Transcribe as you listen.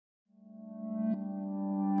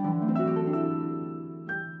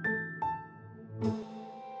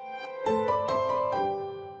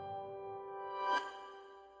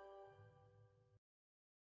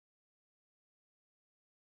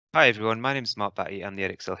Hi everyone, my name is Mark Batty. I'm the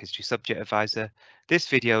Edexcel History Subject Advisor. This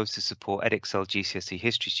video is to support Edexcel GCSE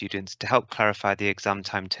History students to help clarify the exam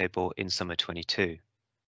timetable in summer 22.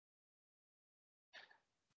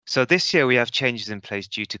 So this year we have changes in place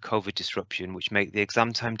due to COVID disruption, which make the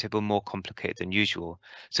exam timetable more complicated than usual.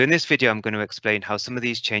 So in this video, I'm going to explain how some of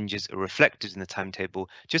these changes are reflected in the timetable,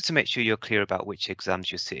 just to make sure you're clear about which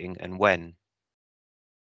exams you're sitting and when.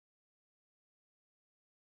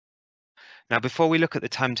 Now, before we look at the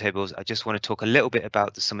timetables, I just want to talk a little bit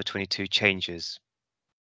about the summer 22 changes.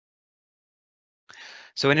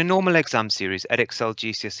 So in a normal exam series, Edexcel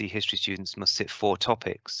GCSE History students must sit 4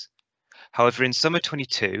 topics. However, in summer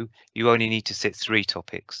 22, you only need to sit 3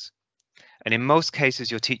 topics. And in most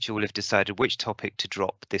cases, your teacher will have decided which topic to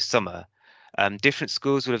drop this summer. Different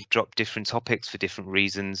schools will have dropped different topics for different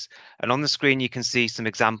reasons. And on the screen, you can see some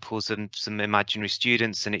examples of some imaginary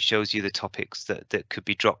students, and it shows you the topics that could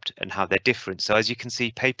be dropped and how they're different. So as you can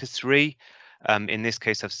see, paper 3, in this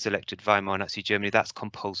case, I've selected Weimar Nazi Germany. That's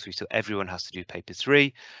compulsory, so everyone has to do paper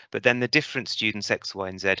 3. But then the different students X, Y,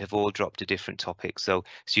 and Z have all dropped a different topic. So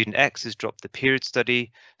student X has dropped the period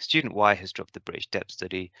study, student Y has dropped the British depth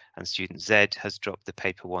study, and student Z has dropped the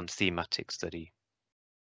paper 1 thematic study.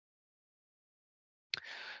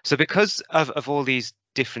 So because of all these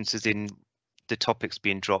differences in the topics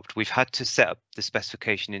being dropped, we've had to set up the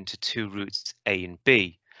specification into 2 routes A and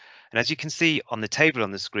B. And as you can see on the table on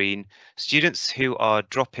the screen, students who are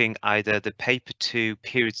dropping either the paper 2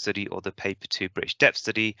 period study or the paper 2 British depth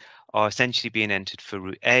study are essentially being entered for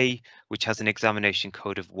route A, which has an examination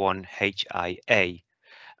code of 1HIA.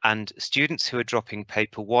 And students who are dropping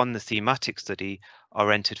paper 1, the thematic study,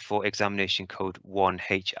 are entered for examination code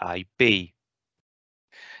 1HIB.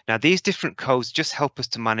 Now, these different codes just help us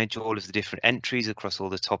to manage all of the different entries across all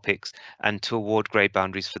the topics and to award grade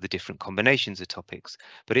boundaries for the different combinations of topics.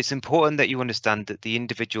 But it's important that you understand that the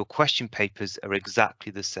individual question papers are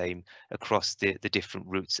exactly the same across the different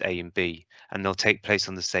routes A and B, and they'll take place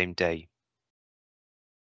on the same day.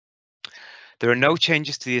 There are no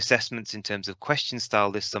changes to the assessments in terms of question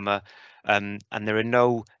style this summer, and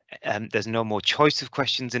there's no more choice of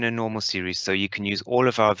questions in a normal series, so you can use all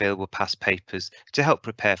of our available past papers to help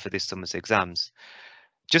prepare for this summer's exams.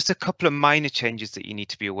 Just a couple of minor changes that you need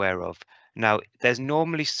to be aware of. Now, there's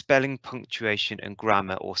normally spelling, punctuation and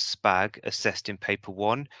grammar, or SPAG, assessed in paper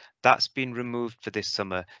 1. That's been removed for this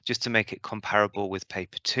summer just to make it comparable with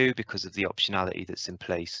paper 2 because of the optionality that's in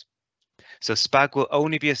place. So SPAG will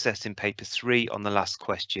only be assessed in paper 3 on the last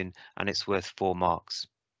question, and it's worth 4 marks.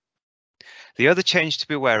 The other change to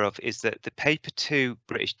be aware of is that the paper 2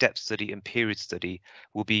 British depth study and period study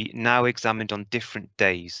will be now examined on different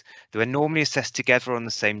days. They are normally assessed together on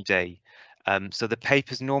the same day. So the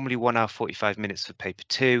paper's normally 1 hour 45 minutes for paper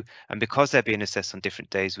 2, and because they're being assessed on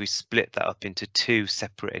different days, we split that up into 2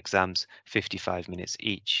 separate exams, 55 minutes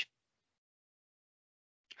each.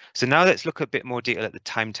 So now let's look a bit more detail at the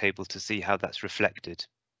timetable to see how that's reflected.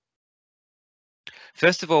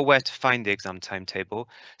 First of all, where to find the exam timetable.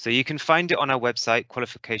 So you can find it on our website,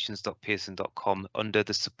 qualifications.pearson.com, under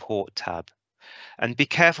the support tab. And be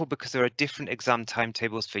careful because there are different exam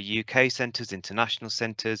timetables for UK centres, international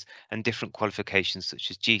centres, and different qualifications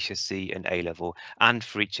such as GCSE and A-level, and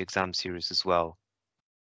for each exam series as well.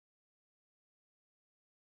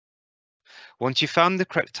 Once you've found the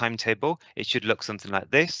correct timetable, it should look something like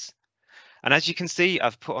this. And as you can see,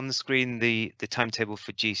 I've put on the screen the timetable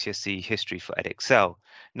for GCSE History for Edexcel.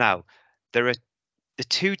 Now, there are the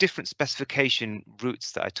 2 different specification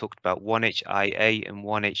routes that I talked about, 1HIA and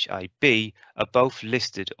 1HIB, are both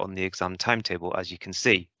listed on the exam timetable, as you can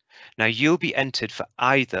see. Now, you'll be entered for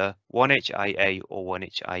either 1HIA or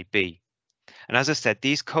 1HIB. And as I said,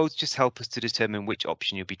 these codes just help us to determine which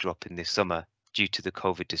option you'll be dropping this summer due to the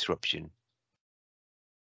COVID disruption.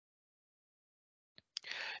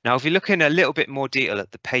 Now, if we look in a little bit more detail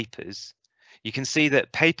at the papers, you can see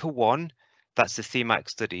that paper 1, that's the thematic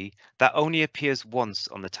study, that only appears once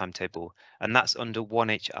on the timetable, and that's under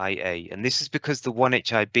 1HIA. And this is because the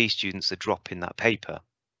 1HIB students are dropping that paper.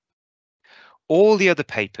 All the other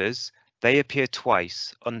papers, they appear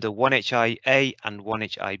twice under 1HIA and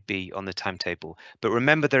 1HIB on the timetable. But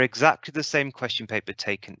remember, they're exactly the same question paper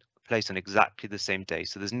taken place on exactly the same day.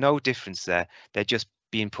 So there's no difference there. They're just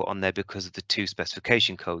being put on there because of the 2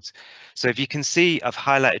 specification codes. So if you can see, I've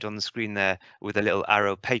highlighted on the screen there with a little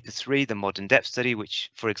arrow paper 3, the modern depth study,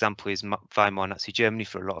 which for example is Weimar Nazi Germany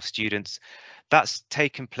for a lot of students. That's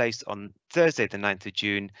taken place on Thursday, the 9th of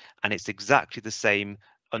June, and it's exactly the same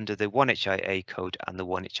under the 1HIA code and the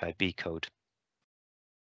 1HIB code.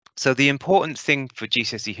 So the important thing for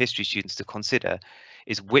GCSE history students to consider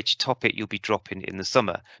is which topic you'll be dropping in the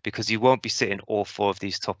summer, because you won't be sitting all 4 of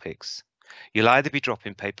these topics. You'll either be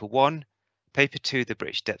dropping paper 1, paper 2, the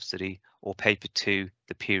British depth study, or paper 2,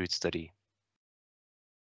 the period study.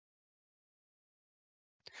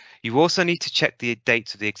 You also need to check the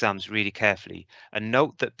dates of the exams really carefully and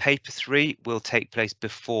note that paper 3 will take place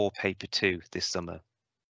before paper 2 this summer.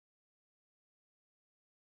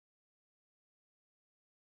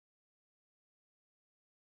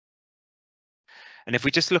 And if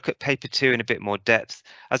we just look at paper 2 in a bit more depth,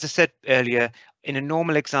 as I said earlier, in a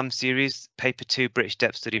normal exam series, paper 2, British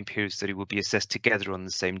depth study and period study will be assessed together on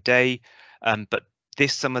the same day, but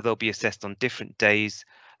this summer they'll be assessed on different days,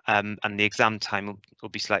 and the exam time will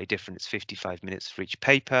be slightly different. It's 55 minutes for each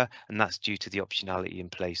paper, and that's due to the optionality in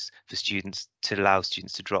place for students to allow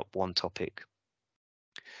students to drop one topic.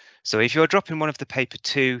 So if you're dropping one of the paper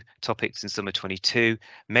 2 topics in summer 22,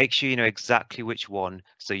 make sure you know exactly which one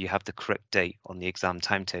so you have the correct date on the exam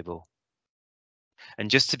timetable.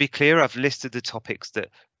 And just to be clear, I've listed the topics that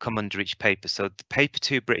come under each paper. So the paper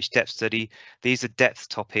 2 British depth study, these are depth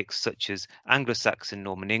topics such as Anglo-Saxon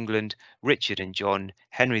Norman England, Richard and John,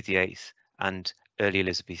 Henry VIII and early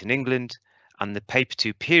Elizabethan England. And the paper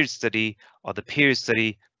 2 period study are the period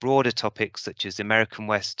study broader topics such as American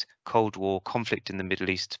West, Cold War, conflict in the Middle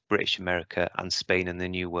East, British America and Spain and the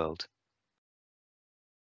New World.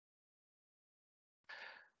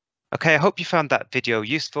 Okay, I hope you found that video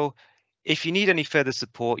useful. If you need any further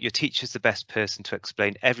support, your teacher is the best person to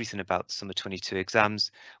explain everything about the Summer 22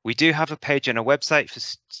 exams. We do have a page on our website for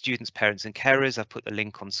students, parents and carers. I've put the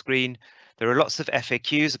link on screen. There are lots of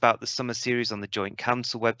FAQs about the summer series on the Joint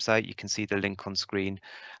Council website. You can see the link on screen.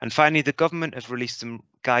 And finally, the government have released some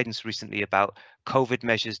guidance recently about COVID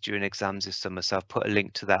measures during exams this summer. So I've put a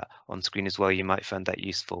link to that on screen as well. You might find that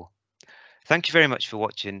useful. Thank you very much for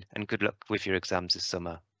watching and good luck with your exams this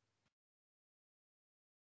summer.